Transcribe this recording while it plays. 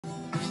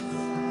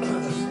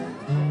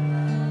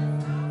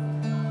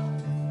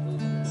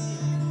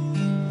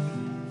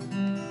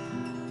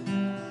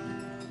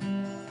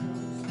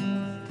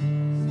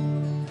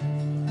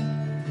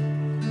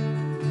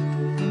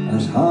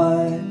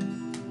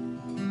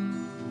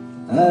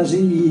as the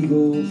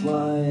eagle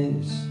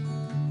flies,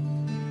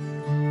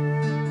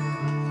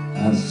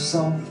 as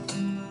soft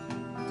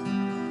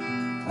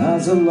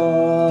as a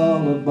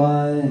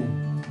lullaby,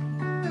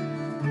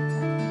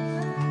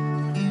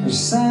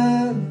 as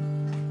sad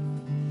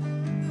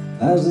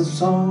as the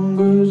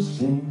songbirds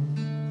sing,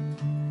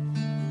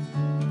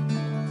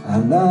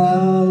 and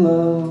our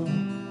love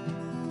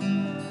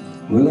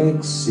will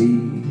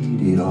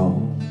exceed it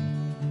all,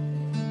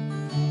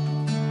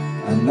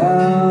 and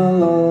our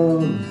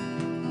love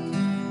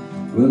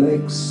will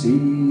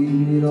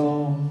exceed it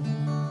all.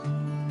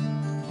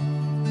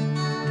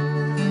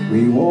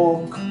 We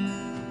walk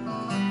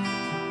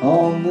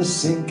on the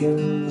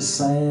sinking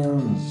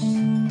sands,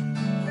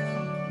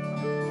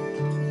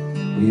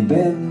 we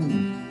bend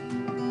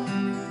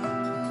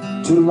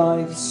to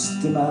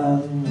life's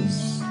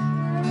demands,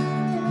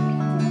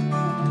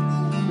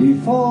 we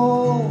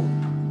fall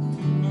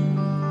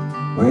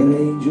where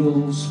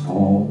angels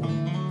fall,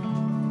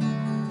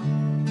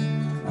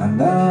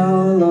 and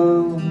our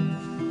love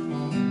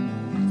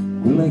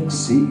will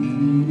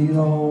exceed it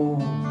all.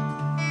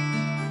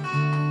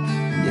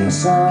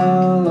 Yes,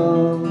 our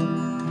love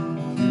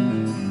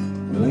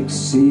will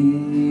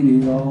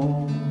exceed it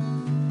all.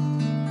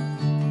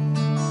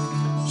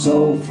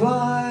 So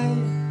fly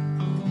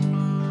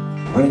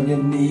when you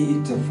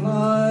need to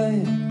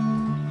fly.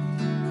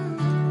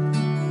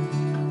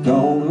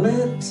 Don't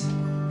let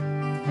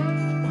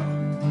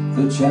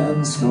the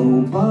chance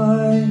go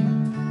by,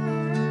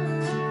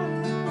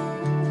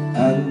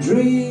 and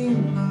dream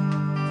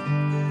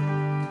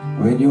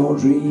when your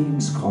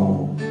dreams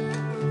call,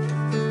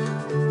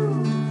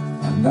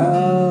 and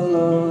our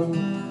love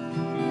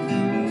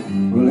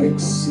will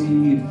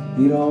exceed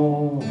it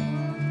all,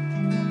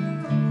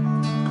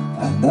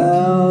 and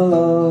our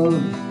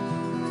love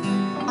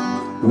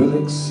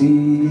will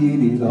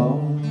exceed it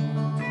all.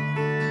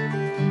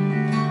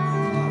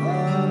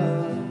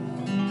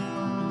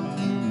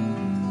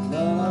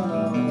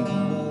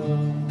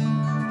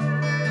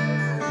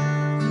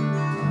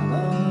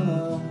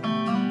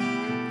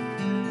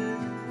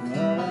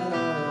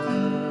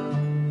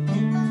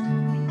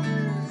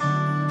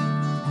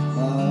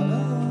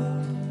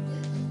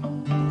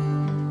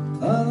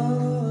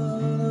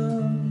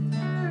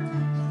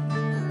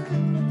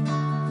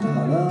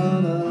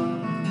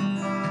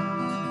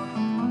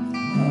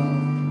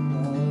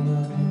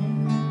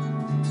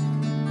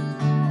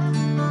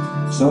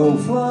 So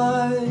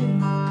fly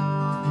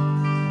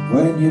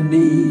when you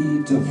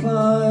need to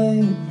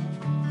fly.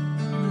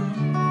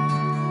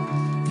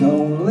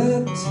 Don't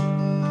let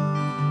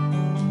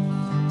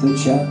the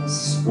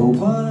chance go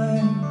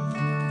by,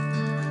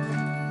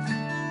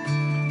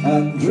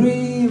 and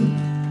dream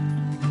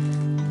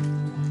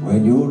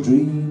when your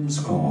dreams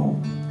call,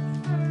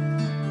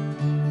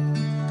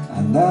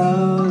 and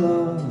our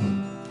love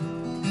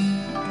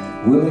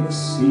will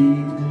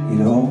exceed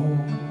it all,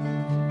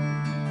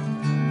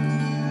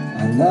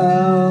 and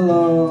our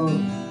love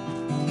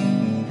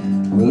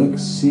will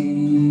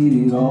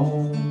exceed it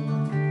all.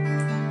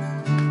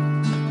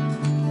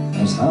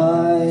 As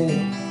high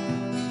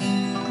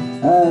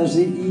as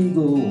the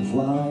eagle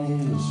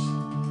flies,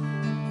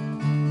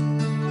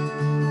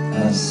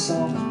 as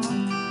soft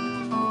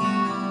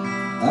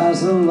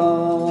as a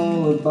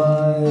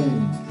lullaby,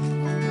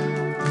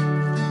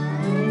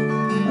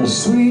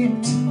 as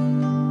sweet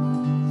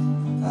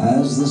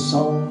as the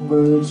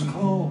songbirds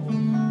call,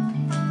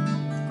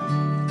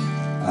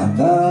 and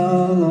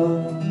our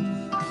love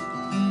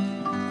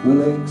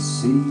will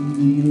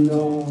exceed it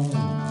all,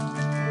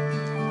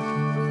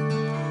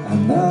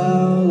 and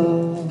our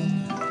love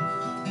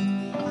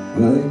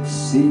will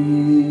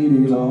exceed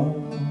it all,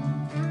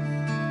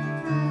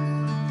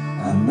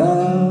 and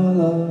our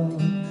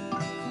love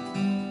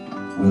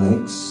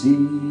will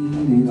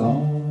exceed it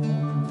all.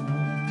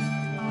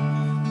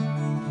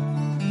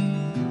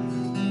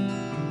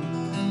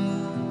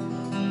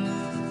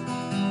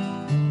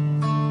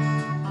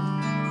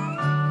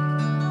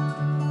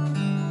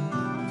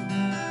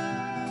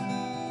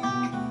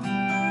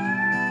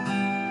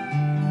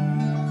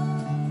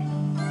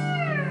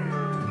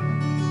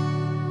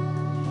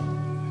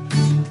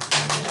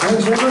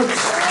 Thanks very much,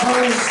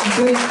 Maurice and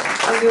Pete.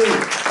 Thank you.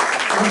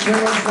 Thanks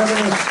very much for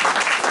having us.